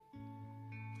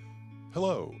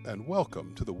Hello, and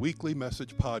welcome to the weekly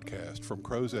message podcast from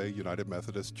Crozet United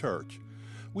Methodist Church.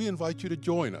 We invite you to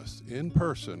join us in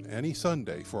person any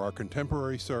Sunday for our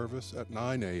contemporary service at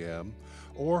 9 a.m.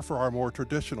 or for our more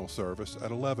traditional service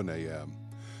at 11 a.m.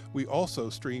 We also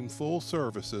stream full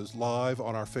services live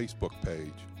on our Facebook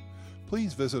page.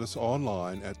 Please visit us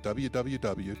online at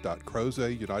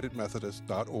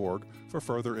www.crozetunitedmethodist.org for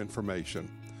further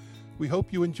information. We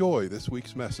hope you enjoy this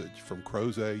week's message from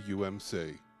Crozet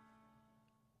UMC.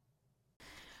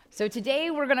 So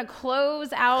today we're going to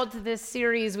close out this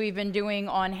series we've been doing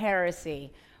on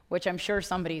heresy, which I'm sure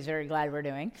somebody's very glad we're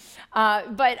doing.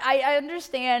 But I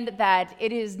understand that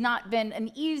it has not been an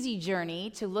easy journey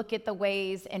to look at the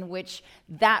ways in which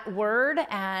that word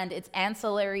and its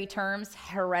ancillary terms,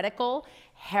 heretical,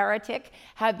 heretic,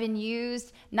 have been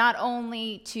used not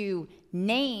only to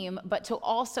name, but to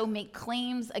also make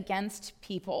claims against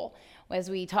people. As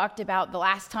we talked about the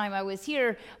last time I was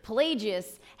here,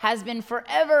 Pelagius has been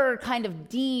forever kind of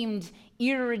deemed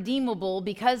irredeemable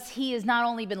because he has not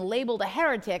only been labeled a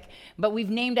heretic, but we've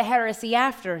named a heresy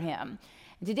after him.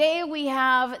 Today we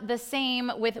have the same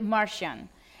with Marcion.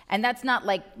 And that's not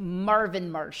like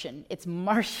Marvin Martian, it's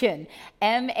Marcion,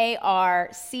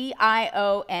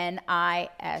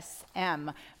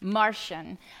 M-A-R-C-I-O-N-I-S-M,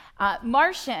 Marcion.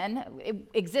 Marcion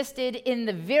existed in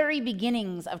the very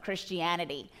beginnings of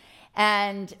Christianity.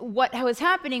 And what was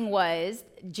happening was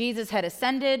Jesus had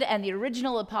ascended and the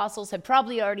original apostles had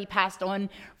probably already passed on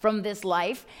from this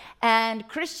life. And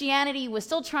Christianity was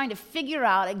still trying to figure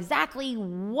out exactly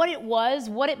what it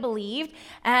was, what it believed,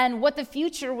 and what the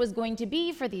future was going to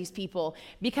be for these people.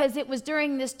 Because it was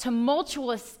during this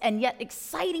tumultuous and yet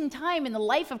exciting time in the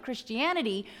life of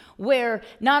Christianity where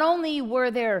not only were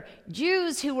there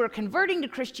Jews who were converting to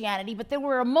Christianity, but there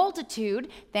were a multitude,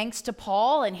 thanks to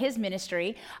Paul and his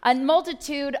ministry, a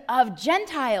multitude of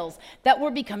Gentiles that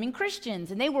were becoming Christians,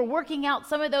 and they were working out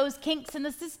some of those kinks in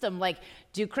the system, like,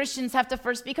 do Christians have to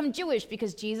first become Jewish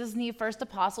because Jesus and the first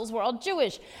apostles were all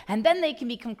Jewish, and then they can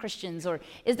become Christians, or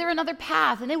is there another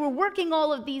path? And they were working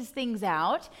all of these things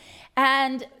out,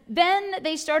 and then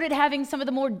they started having some of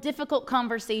the more difficult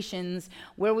conversations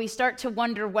where we start to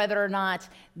wonder whether or not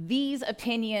these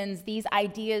opinions, these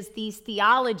ideas, these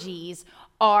theologies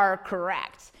are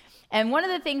correct. And one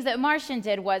of the things that Marcion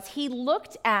did was he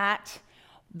looked at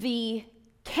the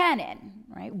canon,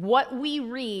 right? What we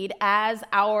read as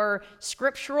our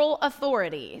scriptural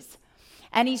authorities.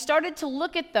 And he started to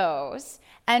look at those,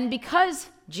 and because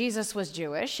Jesus was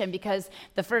Jewish, and because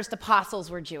the first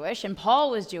apostles were Jewish, and Paul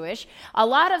was Jewish, a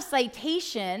lot of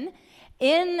citation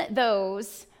in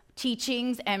those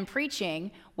teachings and preaching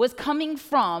was coming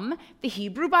from the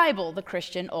Hebrew Bible, the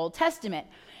Christian Old Testament.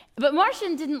 But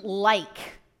Marcion didn't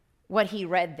like what he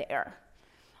read there.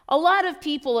 A lot of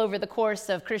people over the course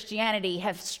of Christianity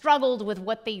have struggled with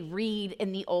what they read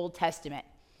in the Old Testament.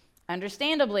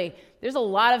 Understandably, there's a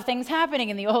lot of things happening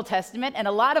in the Old Testament, and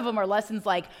a lot of them are lessons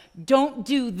like, don't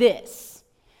do this.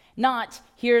 Not,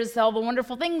 here's all the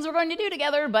wonderful things we're going to do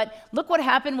together, but look what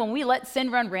happened when we let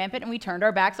sin run rampant and we turned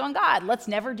our backs on God. Let's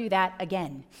never do that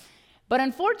again. But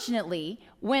unfortunately,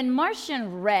 when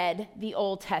Marcion read the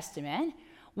Old Testament,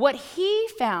 what he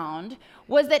found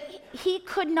was that he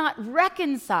could not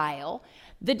reconcile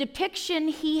the depiction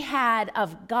he had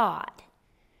of God.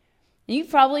 And you've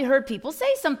probably heard people say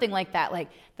something like that, like,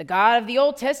 the God of the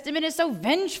Old Testament is so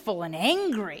vengeful and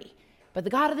angry, but the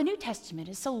God of the New Testament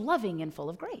is so loving and full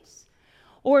of grace.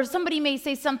 Or somebody may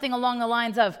say something along the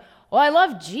lines of, well, I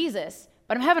love Jesus,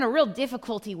 but I'm having a real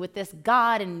difficulty with this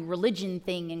God and religion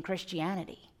thing in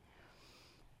Christianity.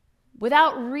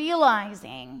 Without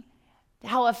realizing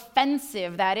how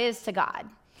offensive that is to God,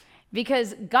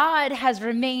 because God has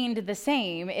remained the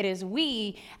same. It is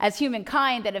we as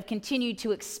humankind that have continued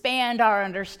to expand our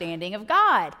understanding of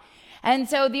God. And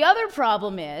so the other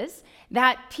problem is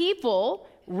that people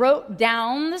wrote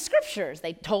down the scriptures.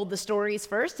 They told the stories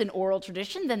first in oral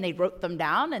tradition, then they wrote them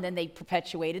down, and then they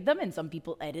perpetuated them, and some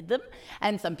people edited them,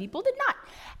 and some people did not.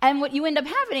 And what you end up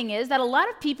happening is that a lot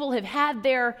of people have had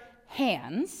their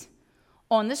hands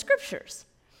on the scriptures.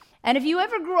 And if you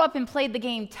ever grew up and played the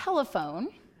game telephone,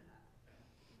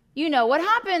 you know what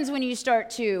happens when you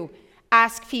start to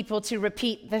ask people to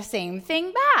repeat the same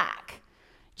thing back.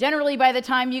 Generally, by the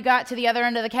time you got to the other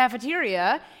end of the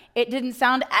cafeteria, it didn't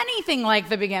sound anything like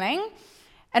the beginning.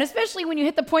 And especially when you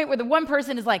hit the point where the one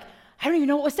person is like, I don't even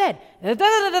know what was said.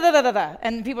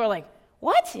 And people are like,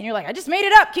 what? And you're like, I just made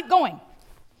it up. Keep going.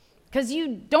 Because you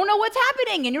don't know what's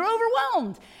happening and you're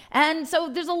overwhelmed. And so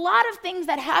there's a lot of things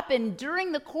that happen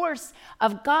during the course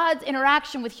of God's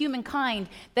interaction with humankind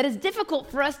that is difficult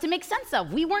for us to make sense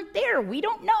of. We weren't there. We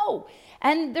don't know.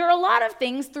 And there are a lot of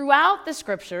things throughout the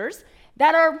scriptures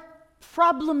that are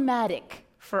problematic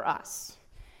for us.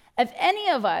 If any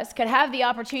of us could have the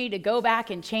opportunity to go back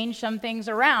and change some things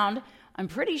around, I'm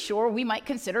pretty sure we might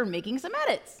consider making some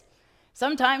edits.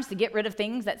 Sometimes to get rid of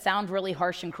things that sound really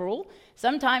harsh and cruel.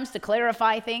 Sometimes to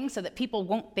clarify things so that people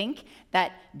won't think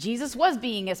that Jesus was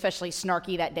being especially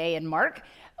snarky that day in Mark.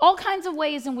 All kinds of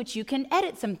ways in which you can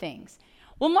edit some things.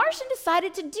 Well, Marcion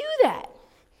decided to do that.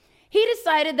 He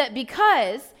decided that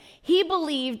because he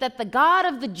believed that the God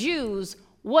of the Jews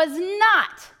was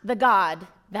not the God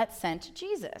that sent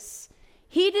Jesus,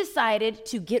 he decided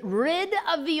to get rid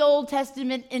of the Old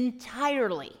Testament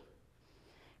entirely.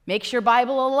 Makes your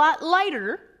Bible a lot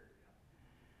lighter,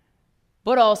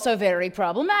 but also very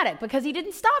problematic, because he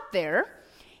didn't stop there.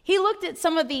 He looked at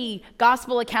some of the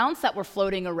gospel accounts that were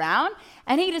floating around,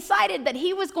 and he decided that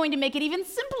he was going to make it even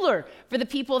simpler for the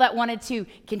people that wanted to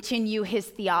continue his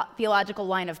theological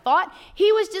line of thought.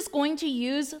 He was just going to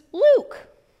use Luke,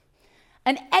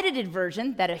 an edited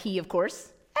version that he, of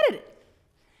course, edited.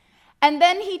 And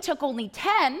then he took only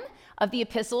 10 of the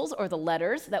epistles or the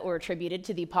letters that were attributed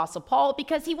to the Apostle Paul,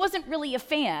 because he wasn't really a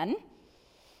fan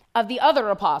of the other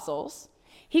apostles.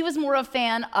 He was more a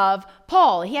fan of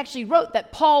Paul. He actually wrote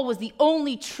that Paul was the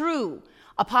only true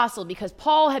apostle because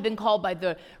Paul had been called by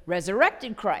the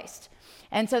resurrected Christ.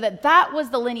 And so that was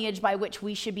the lineage by which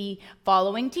we should be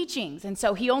following teachings. And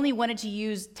so he only wanted to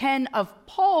use 10 of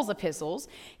Paul's epistles.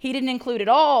 He didn't include at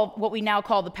all what we now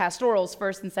call the pastorals,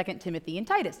 1st and 2nd Timothy and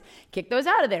Titus. Kick those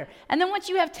out of there. And then once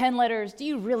you have 10 letters, do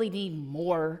you really need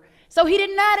more? So he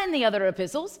didn't add in the other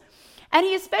epistles. And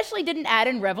he especially didn't add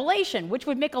in Revelation, which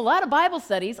would make a lot of Bible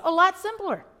studies a lot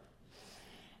simpler.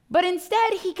 But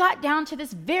instead, he got down to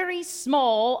this very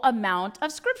small amount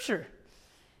of scripture.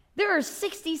 There are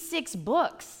 66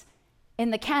 books in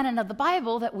the canon of the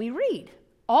Bible that we read,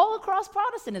 all across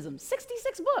Protestantism,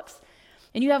 66 books.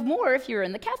 And you have more if you're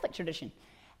in the Catholic tradition.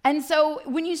 And so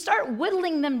when you start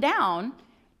whittling them down,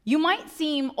 you might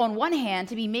seem, on one hand,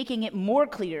 to be making it more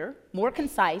clear, more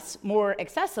concise, more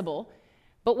accessible.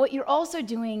 But what you're also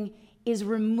doing is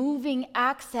removing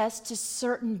access to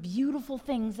certain beautiful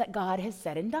things that God has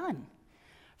said and done.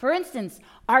 For instance,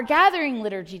 our gathering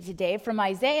liturgy today from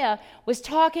Isaiah was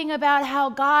talking about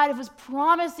how God was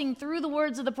promising through the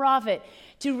words of the prophet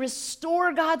to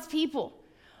restore God's people.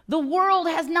 The world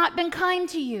has not been kind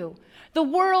to you. The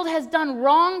world has done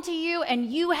wrong to you, and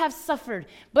you have suffered.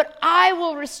 But I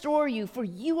will restore you, for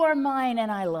you are mine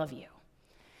and I love you.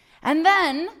 And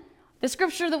then the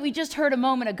scripture that we just heard a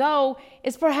moment ago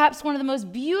is perhaps one of the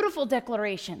most beautiful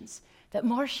declarations that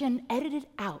Marcion edited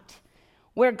out,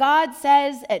 where God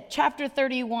says at chapter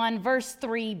 31, verse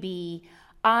 3b,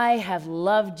 I have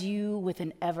loved you with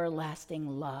an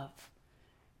everlasting love.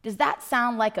 Does that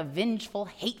sound like a vengeful,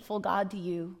 hateful God to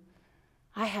you?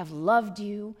 I have loved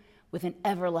you with an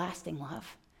everlasting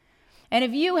love. And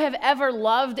if you have ever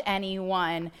loved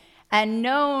anyone and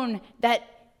known that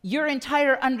your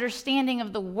entire understanding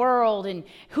of the world and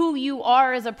who you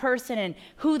are as a person and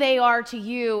who they are to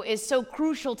you is so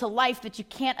crucial to life that you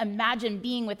can't imagine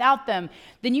being without them,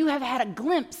 then you have had a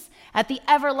glimpse at the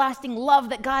everlasting love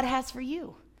that God has for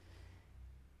you.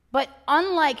 But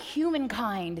unlike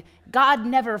humankind, God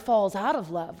never falls out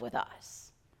of love with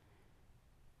us.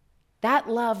 That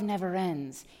love never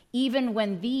ends. Even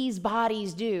when these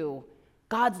bodies do,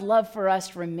 God's love for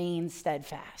us remains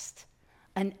steadfast.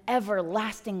 An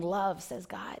everlasting love, says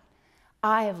God.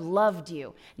 I have loved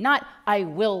you. Not I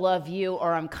will love you,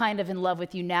 or I'm kind of in love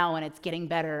with you now and it's getting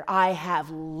better. I have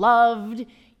loved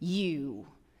you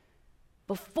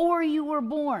before you were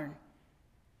born.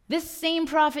 This same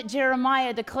prophet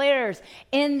Jeremiah declares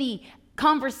in the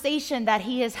conversation that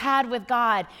he has had with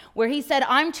God, where he said,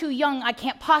 I'm too young, I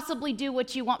can't possibly do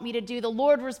what you want me to do. The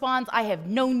Lord responds, I have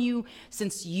known you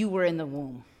since you were in the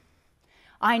womb.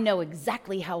 I know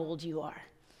exactly how old you are,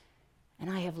 and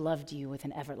I have loved you with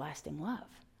an everlasting love.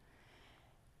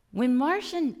 When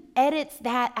Marcion edits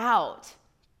that out,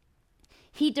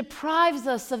 he deprives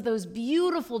us of those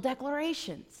beautiful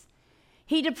declarations.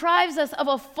 He deprives us of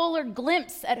a fuller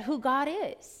glimpse at who God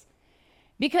is,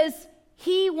 because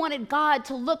he wanted God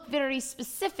to look very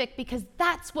specific, because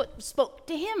that's what spoke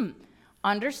to him.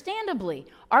 Understandably,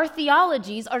 our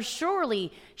theologies are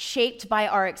surely shaped by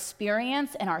our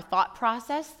experience and our thought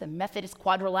process. The Methodist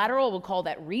quadrilateral will call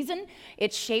that reason.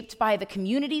 It's shaped by the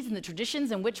communities and the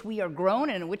traditions in which we are grown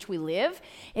and in which we live.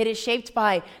 It is shaped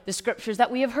by the scriptures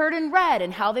that we have heard and read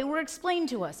and how they were explained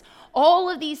to us. All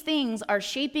of these things are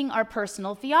shaping our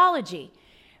personal theology.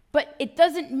 But it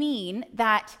doesn't mean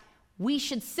that we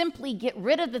should simply get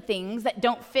rid of the things that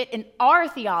don't fit in our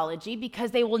theology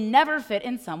because they will never fit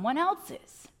in someone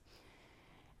else's.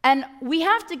 And we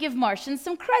have to give Marcion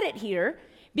some credit here,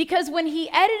 because when he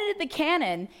edited the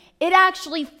canon, it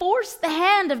actually forced the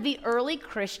hand of the early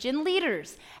Christian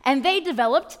leaders, and they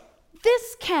developed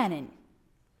this canon.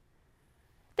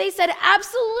 They said,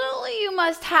 absolutely you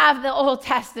must have the Old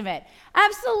Testament.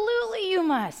 Absolutely you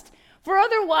must. For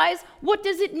otherwise, what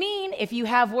does it mean if you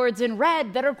have words in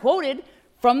red that are quoted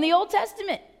from the Old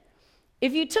Testament?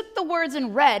 If you took the words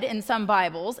in red in some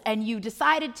Bibles and you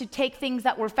decided to take things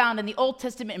that were found in the Old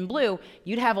Testament in blue,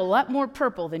 you'd have a lot more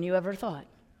purple than you ever thought.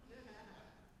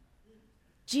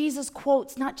 Jesus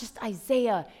quotes not just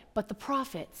Isaiah, but the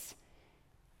prophets.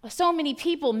 So many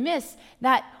people miss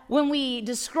that when we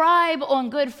describe on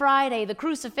Good Friday the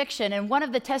crucifixion, and one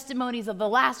of the testimonies of the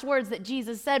last words that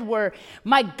Jesus said were,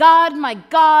 my God,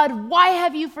 why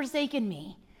have you forsaken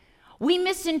me? We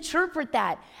misinterpret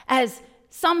that as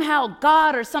somehow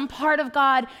God or some part of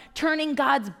God turning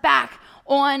God's back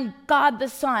on God the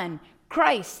Son,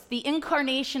 Christ, the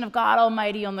incarnation of God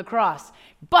Almighty on the cross.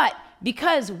 But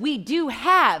because we do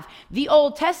have the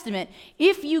Old Testament,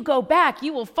 if you go back,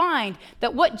 you will find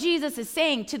that what Jesus is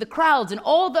saying to the crowds and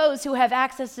all those who have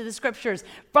access to the scriptures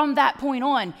from that point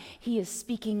on, he is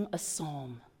speaking a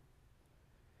psalm.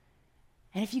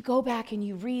 And if you go back and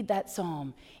you read that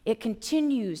psalm, it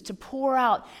continues to pour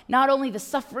out not only the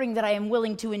suffering that I am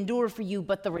willing to endure for you,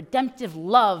 but the redemptive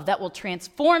love that will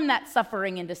transform that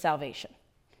suffering into salvation.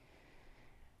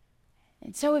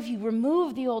 And so if you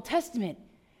remove the Old Testament,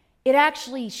 it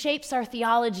actually shapes our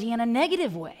theology in a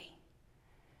negative way.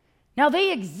 Now,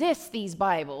 they exist, these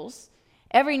Bibles.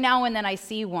 Every now and then I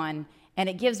see one, and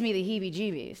it gives me the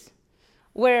heebie-jeebies,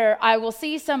 where I will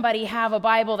see somebody have a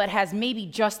Bible that has maybe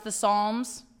just the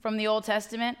Psalms from the Old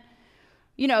Testament.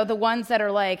 You know, the ones that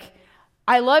are like,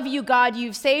 I love you, God,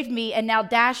 you've saved me, and now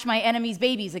dash my enemies'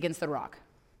 babies against the rock.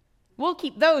 We'll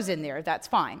keep those in there, that's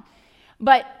fine.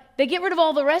 But they get rid of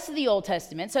all the rest of the Old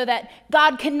Testament so that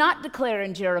God cannot declare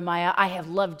in Jeremiah, I have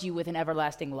loved you with an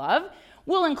everlasting love.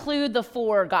 We'll include the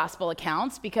 4 gospel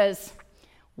accounts because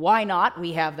why not?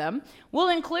 We have them. We'll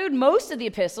include most of the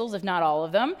epistles, if not all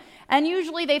of them. And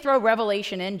usually they throw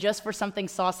Revelation in just for something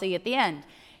saucy at the end.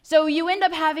 So you end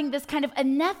up having this kind of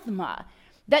anathema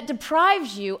that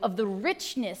deprives you of the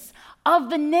richness of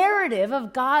the narrative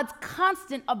of God's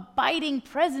constant abiding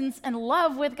presence and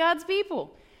love with God's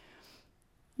people.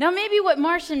 Now, maybe what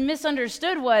Marcion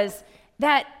misunderstood was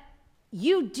that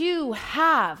you do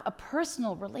have a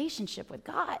personal relationship with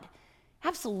God.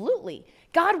 Absolutely.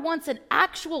 God wants an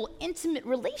actual intimate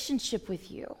relationship with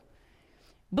you.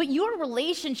 But your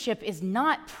relationship is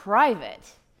not private.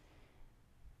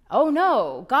 Oh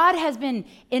no, God has been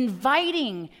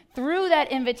inviting through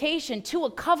that invitation to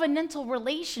a covenantal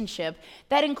relationship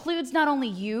that includes not only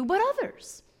you, but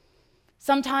others.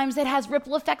 Sometimes it has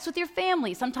ripple effects with your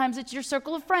family. Sometimes it's your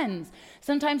circle of friends.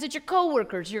 Sometimes it's your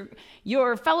coworkers,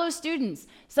 your fellow students.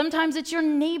 Sometimes it's your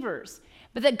neighbors.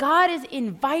 But that God is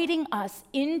inviting us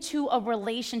into a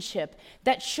relationship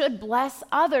that should bless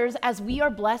others as we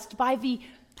are blessed by the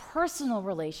personal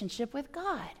relationship with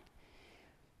God.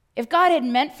 If God had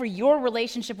meant for your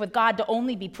relationship with God to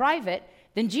only be private,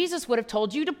 then Jesus would have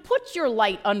told you to put your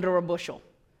light under a bushel,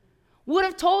 would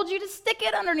have told you to stick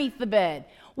it underneath the bed,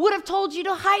 would have told you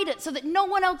to hide it so that no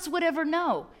one else would ever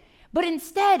know. But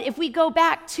instead, if we go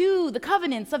back to the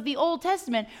covenants of the Old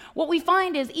Testament, what we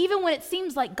find is even when it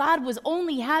seems like God was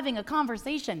only having a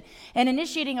conversation and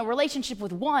initiating a relationship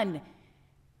with one,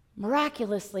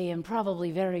 miraculously and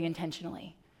probably very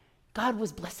intentionally, God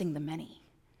was blessing the many.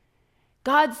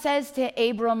 God says to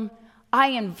Abram, I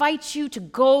invite you to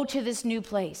go to this new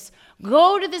place.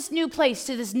 Go to this new place,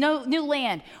 to this new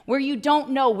land where you don't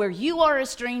know, where you are a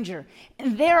stranger.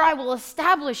 And there I will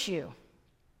establish you.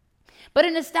 But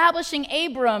in establishing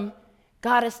Abram,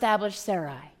 God established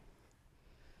Sarai.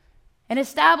 In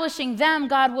establishing them,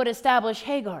 God would establish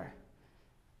Hagar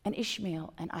and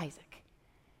Ishmael and Isaac.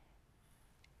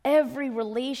 Every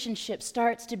relationship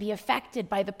starts to be affected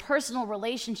by the personal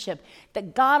relationship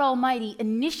that God Almighty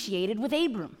initiated with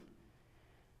Abram.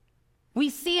 We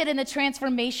see it in the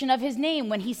transformation of his name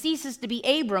when he ceases to be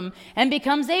Abram and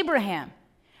becomes Abraham.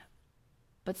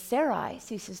 But Sarai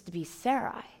ceases to be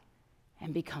Sarai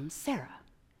and becomes Sarah.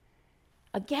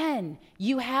 Again,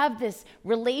 you have this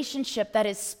relationship that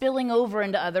is spilling over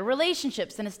into other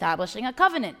relationships and establishing a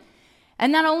covenant.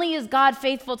 And not only is God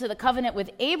faithful to the covenant with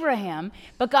Abraham,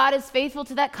 but God is faithful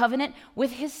to that covenant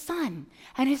with his son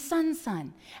and his son's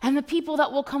son and the people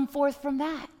that will come forth from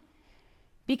that.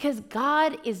 Because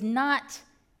God is not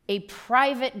a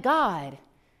private God.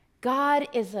 God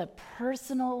is a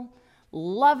personal,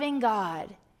 loving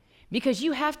God. Because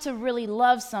you have to really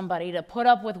love somebody to put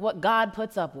up with what God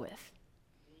puts up with.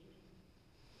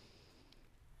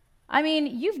 I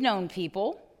mean, you've known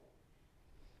people.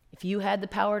 If you had the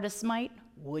power to smite,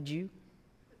 would you?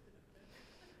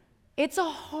 It's a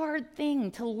hard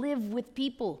thing to live with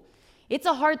people. It's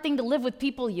a hard thing to live with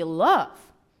people you love.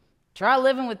 Try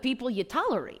living with people you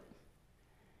tolerate.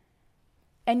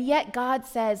 And yet God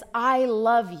says, I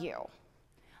love you.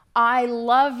 I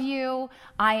love you.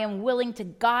 I am willing to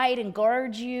guide and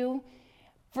guard you.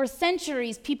 For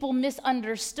centuries, people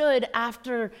misunderstood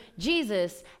after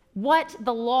Jesus what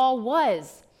the law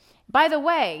was. By the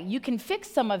way, you can fix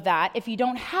some of that if you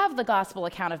don't have the gospel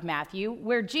account of Matthew,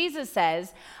 where Jesus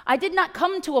says, I did not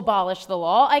come to abolish the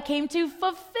law, I came to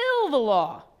fulfill the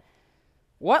law.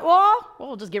 What law? Well,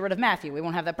 we'll just get rid of Matthew. We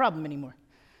won't have that problem anymore.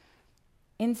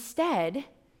 Instead,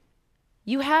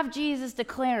 you have Jesus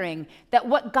declaring that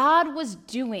what God was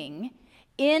doing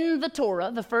in the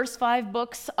Torah, the first 5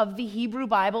 books of the Hebrew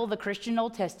Bible, the Christian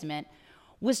Old Testament,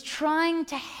 was trying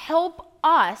to help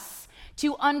us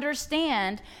to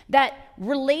understand that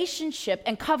relationship,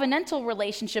 and covenantal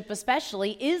relationship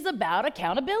especially, is about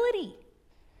accountability.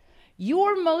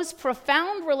 Your most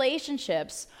profound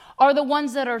relationships are the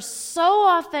ones that are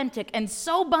so authentic and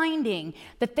so binding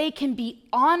that they can be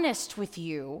honest with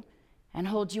you and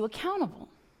hold you accountable.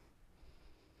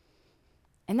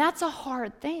 And that's a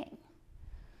hard thing.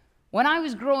 When I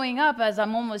was growing up, as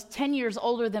I'm almost 10 years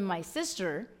older than my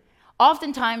sister,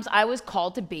 oftentimes I was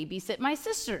called to babysit my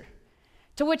sister.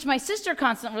 To which my sister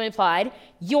constantly replied,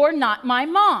 "You're not my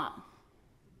mom."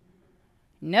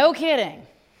 No kidding.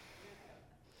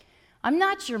 I'm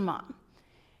not your mom.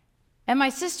 And my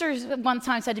sister one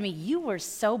time said to me, "You were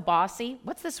so bossy."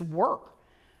 What's this word?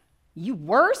 You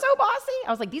were so bossy?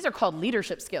 I was like, these are called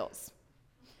leadership skills.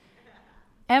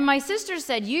 And my sister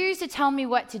said, "You used to tell me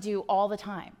what to do all the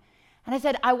time." And I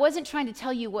said, "I wasn't trying to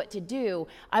tell you what to do.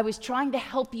 I was trying to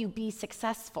help you be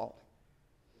successful.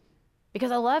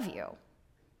 Because I love you.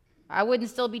 I wouldn't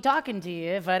still be talking to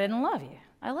you if I didn't love you.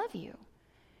 I love you.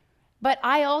 But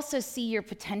I also see your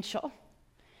potential.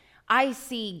 I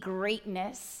see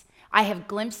greatness. I have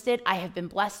glimpsed it. I have been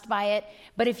blessed by it.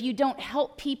 But if you don't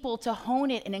help people to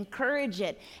hone it and encourage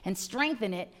it and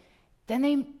strengthen it, then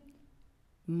they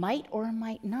might or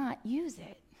might not use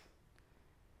it.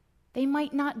 They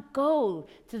might not go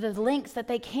to the lengths that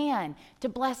they can to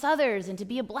bless others and to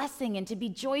be a blessing and to be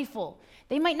joyful.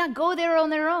 They might not go there on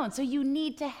their own, so you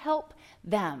need to help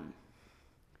them.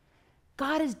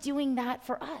 God is doing that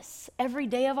for us every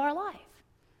day of our life.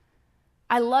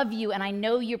 I love you and I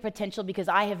know your potential because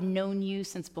I have known you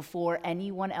since before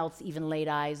anyone else even laid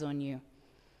eyes on you.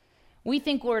 We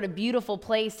think we're at a beautiful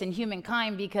place in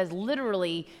humankind because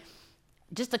literally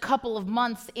just a couple of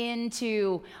months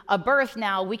into a birth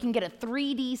now, we can get a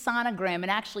 3D sonogram and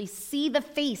actually see the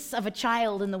face of a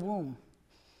child in the womb.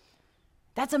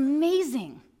 That's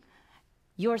amazing.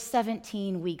 You're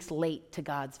 17 weeks late to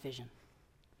God's vision.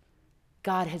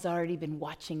 God has already been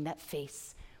watching that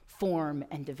face form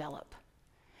and develop.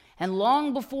 And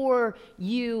long before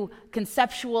you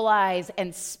conceptualize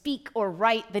and speak or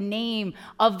write the name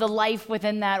of the life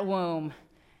within that womb,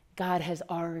 God has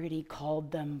already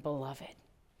called them beloved.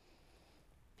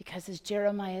 Because as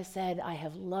Jeremiah said, I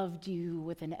have loved you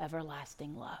with an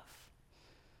everlasting love.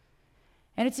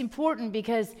 And it's important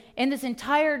because in this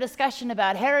entire discussion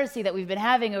about heresy that we've been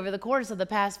having over the course of the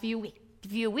past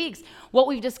few weeks, what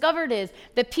we've discovered is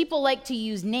that people like to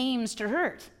use names to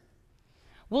hurt.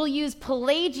 We'll use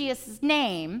Pelagius'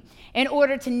 name in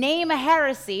order to name a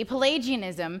heresy,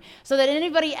 Pelagianism, so that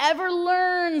anybody ever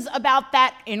learns about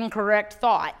that incorrect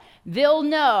thought, they'll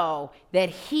know that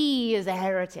he is a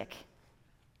heretic.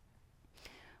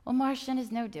 Well, Marcion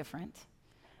is no different.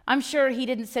 I'm sure he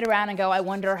didn't sit around and go, I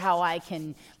wonder how I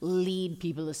can lead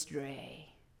people astray,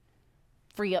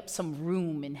 free up some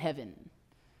room in heaven.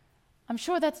 I'm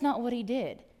sure that's not what he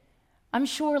did. I'm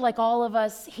sure, like all of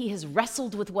us, he has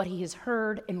wrestled with what he has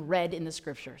heard and read in the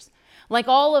scriptures. Like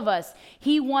all of us,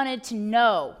 he wanted to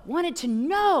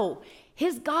know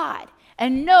his God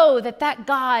and know that that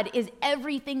God is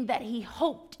everything that he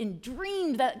hoped and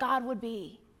dreamed that God would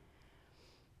be.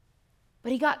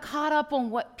 But he got caught up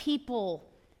on what people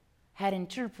had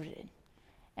interpreted.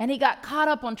 And he got caught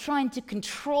up on trying to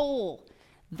control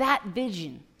that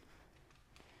vision.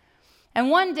 And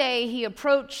one day he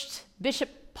approached Bishop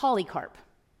Polycarp.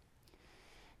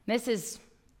 This is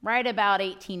right about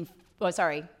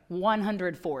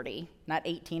 140, not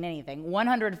 18 anything,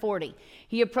 140.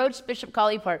 He approached Bishop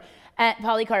Polycarp,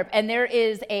 and there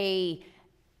is a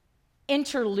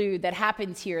interlude that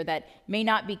happens here that may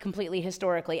not be completely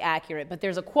historically accurate, but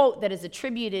there's a quote that is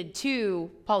attributed to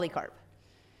Polycarp,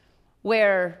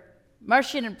 where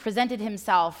Marcion presented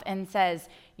himself and says,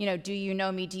 do you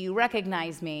know me? Do you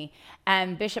recognize me?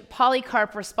 And Bishop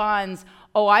Polycarp responds,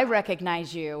 oh, I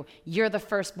recognize you. You're the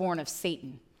firstborn of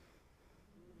Satan.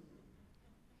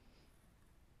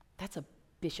 That's a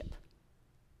bishop.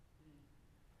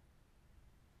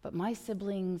 But my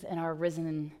siblings and our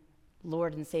risen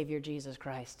Lord and Savior Jesus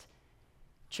Christ,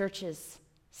 churches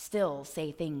still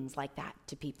say things like that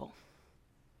to people.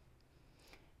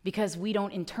 Because we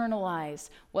don't internalize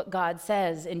what God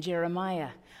says in Jeremiah.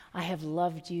 I have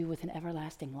loved you with an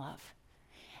everlasting love.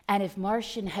 And if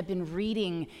Marcion had been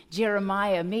reading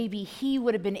Jeremiah, maybe he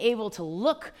would have been able to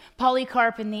look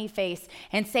Polycarp in the face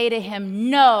and say to him,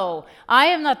 no, I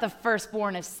am not the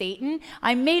firstborn of Satan.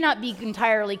 I may not be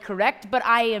entirely correct, but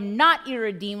I am not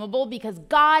irredeemable because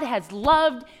God has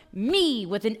loved me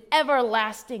with an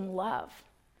everlasting love.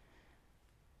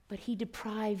 But he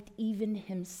deprived even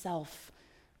himself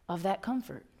of that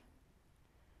comfort.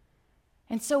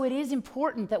 And so it is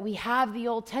important that we have the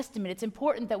Old Testament. It's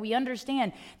important that we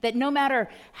understand that no matter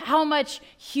how much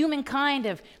humankind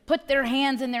have put their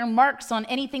hands and their marks on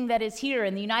anything that is here,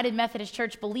 and the United Methodist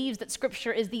Church believes that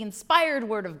Scripture is the inspired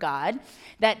Word of God,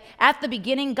 that at the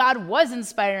beginning God was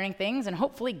inspiring things, and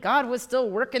hopefully God was still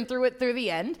working through it through the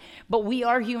end, but we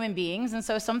are human beings, and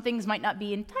so some things might not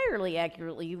be entirely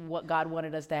accurately what God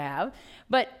wanted us to have,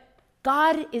 but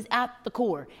God is at the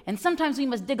core, and sometimes we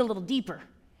must dig a little deeper.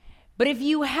 But if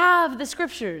you have the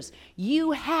Scriptures,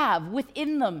 you have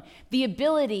within them the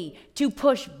ability to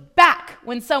push back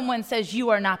when someone says you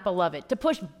are not beloved, to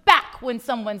push back when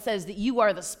someone says that you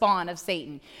are the spawn of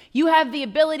Satan. You have the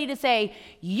ability to say,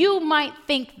 you might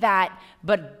think that,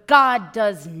 but God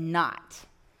does not.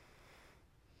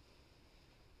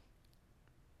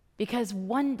 Because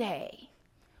one day,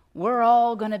 we're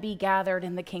all going to be gathered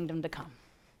in the kingdom to come.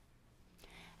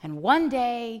 And one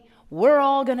day, we're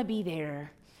all going to be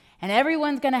there. And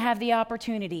everyone's going to have the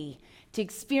opportunity to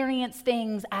experience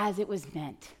things as it was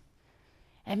meant.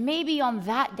 And maybe on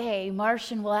that day,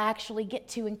 Marcion will actually get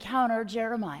to encounter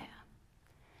Jeremiah.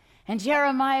 And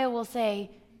Jeremiah will say,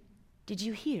 did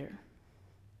you hear?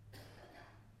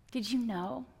 Did you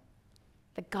know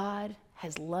that God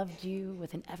has loved you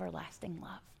with an everlasting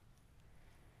love?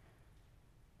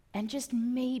 And just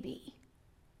maybe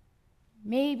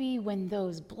when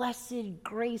those blessed,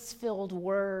 grace-filled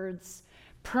words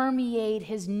permeate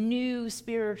his new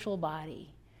spiritual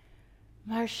body,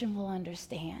 Marcion will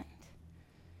understand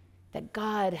that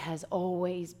God has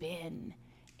always been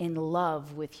in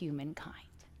love with humankind,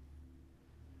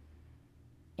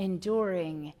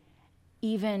 enduring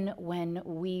even when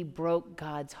we broke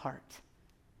God's heart,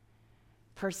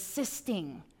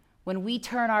 persisting when we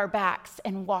turn our backs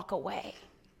and walk away,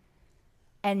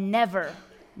 and never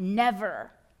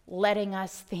letting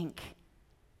us think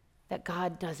that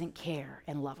God doesn't care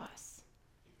and love us.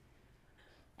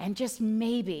 And just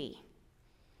maybe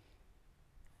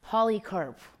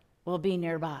Polycarp will be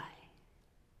nearby.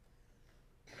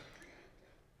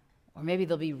 Or maybe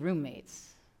they'll be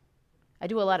roommates. I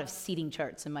do a lot of seating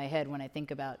charts in my head when I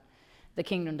think about the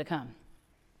kingdom to come.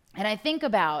 And I think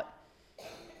about,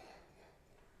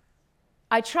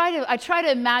 I try to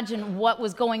imagine what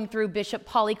was going through Bishop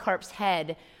Polycarp's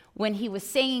head when he was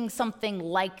saying something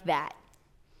like that.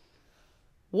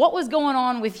 What was going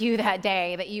on with you that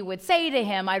day that you would say to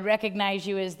him, I recognize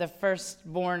you as the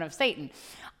firstborn of Satan?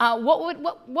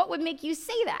 What would make you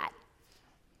say that?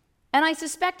 And I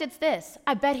suspect it's this.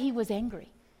 I bet he was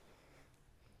angry.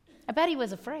 I bet he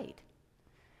was afraid.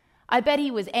 I bet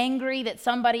he was angry that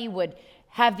somebody would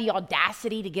have the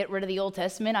audacity to get rid of the Old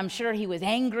Testament. I'm sure he was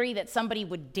angry that somebody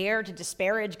would dare to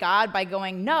disparage God by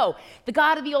going, no, the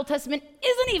God of the Old Testament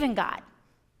isn't even God.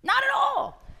 Not at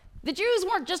all. The Jews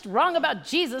weren't just wrong about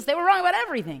Jesus, they were wrong about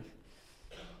everything.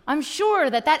 I'm sure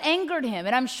that angered him,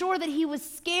 and I'm sure that he was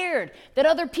scared that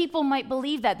other people might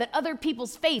believe that other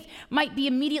people's faith might be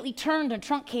immediately turned and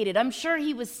truncated. I'm sure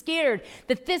he was scared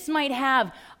that this might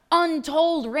have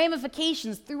untold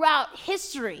ramifications throughout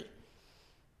history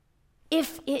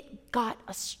if it got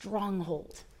a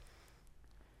stronghold.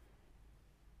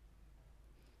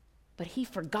 But he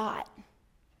forgot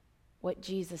what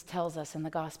Jesus tells us in the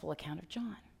gospel account of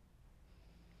John.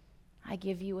 I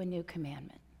give you a new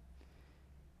commandment.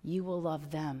 You will love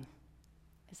them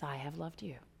as I have loved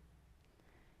you.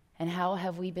 And how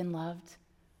have we been loved?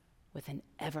 With an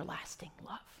everlasting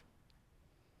love.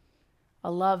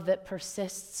 A love that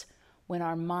persists when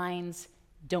our minds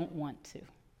don't want to.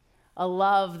 A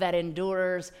love that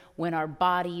endures when our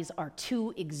bodies are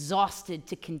too exhausted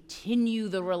to continue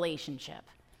the relationship.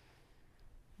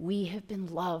 We have been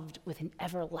loved with an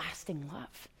everlasting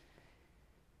love.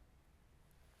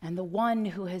 And the one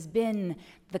who has been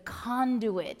the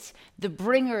conduit, the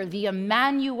bringer, the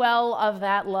Emmanuel of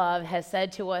that love has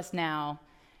said to us now,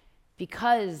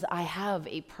 because I have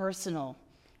a personal,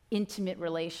 intimate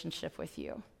relationship with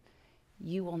you,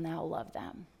 you will now love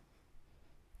them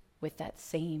with that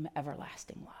same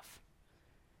everlasting love.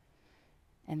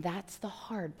 And that's the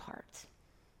hard part,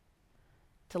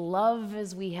 to love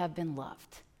as we have been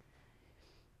loved.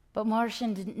 But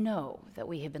Marcion didn't know that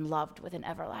we had been loved with an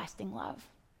everlasting love.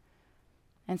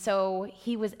 And so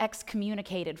he was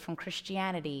excommunicated from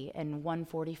Christianity in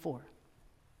 144.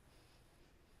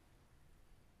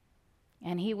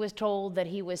 And he was told that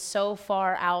he was so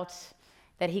far out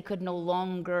that he could no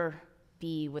longer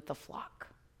be with the flock.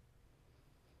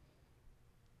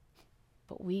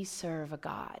 But we serve a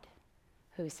God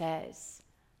who says,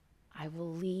 I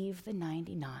will leave the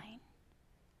 99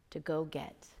 to go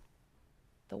get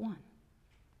the one.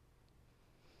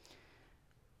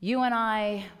 You and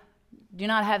I do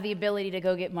not have the ability to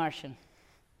go get Marcion.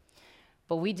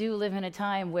 But we do live in a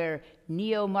time where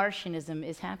neo-Marcionism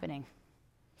is happening.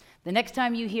 The next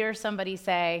time you hear somebody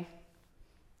say,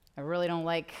 I really don't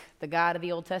like the God of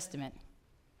the Old Testament,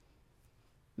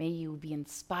 may you be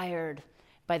inspired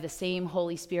by the same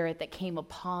Holy Spirit that came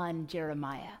upon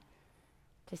Jeremiah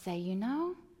to say, you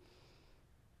know,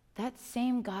 that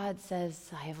same God says,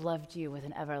 I have loved you with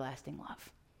an everlasting love.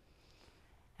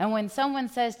 And when someone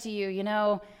says to you, you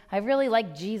know, I really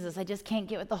like Jesus, I just can't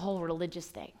get with the whole religious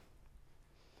thing,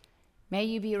 may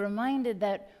you be reminded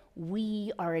that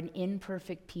we are an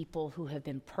imperfect people who have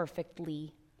been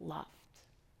perfectly loved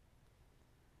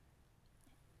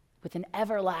with an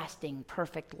everlasting,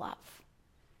 perfect love.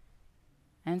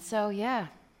 And so, yeah,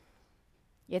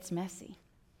 it's messy.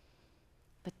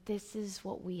 But this is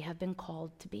what we have been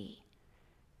called to be.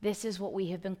 This is what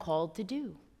we have been called to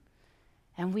do.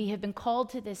 And we have been called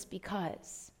to this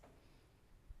because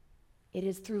it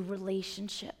is through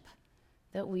relationship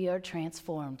that we are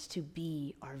transformed to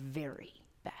be our very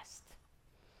best.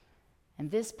 And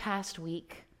this past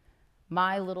week,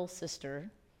 my little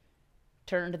sister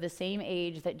turned the same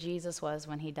age that Jesus was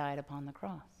when he died upon the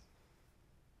cross.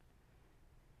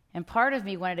 And part of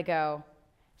me wanted to go,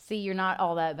 see, you're not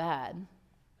all that bad.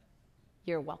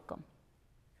 You're welcome.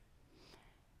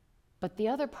 But the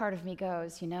other part of me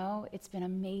goes, you know, it's been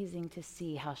amazing to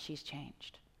see how she's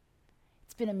changed.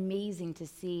 It's been amazing to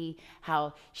see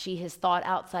how she has thought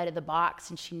outside of the box,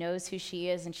 and she knows who she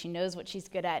is, and she knows what she's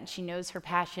good at, and she knows her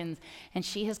passions, and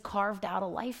she has carved out a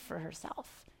life for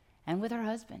herself and with her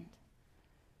husband.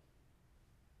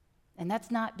 And that's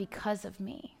not because of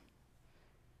me.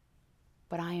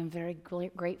 But I am very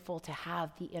grateful to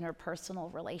have the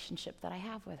interpersonal relationship that I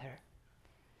have with her.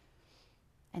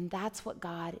 And that's what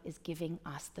God is giving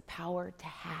us the power to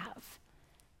have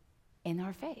in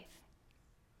our faith.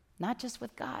 Not just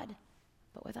with God,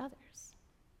 but with others.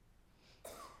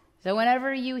 So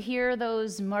whenever you hear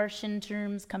those Marcion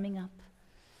terms coming up,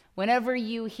 whenever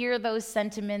you hear those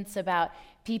sentiments about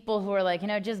people who are like, you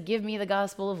know, just give me the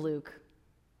Gospel of Luke,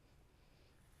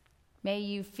 may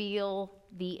you feel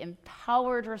the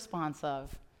empowered response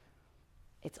of,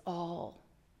 it's all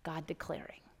God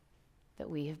declaring that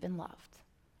we have been loved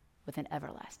with an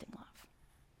everlasting love.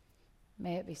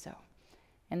 May it be so.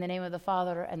 In the name of the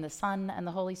Father, and the Son, and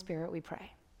the Holy Spirit, we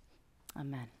pray.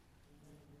 Amen.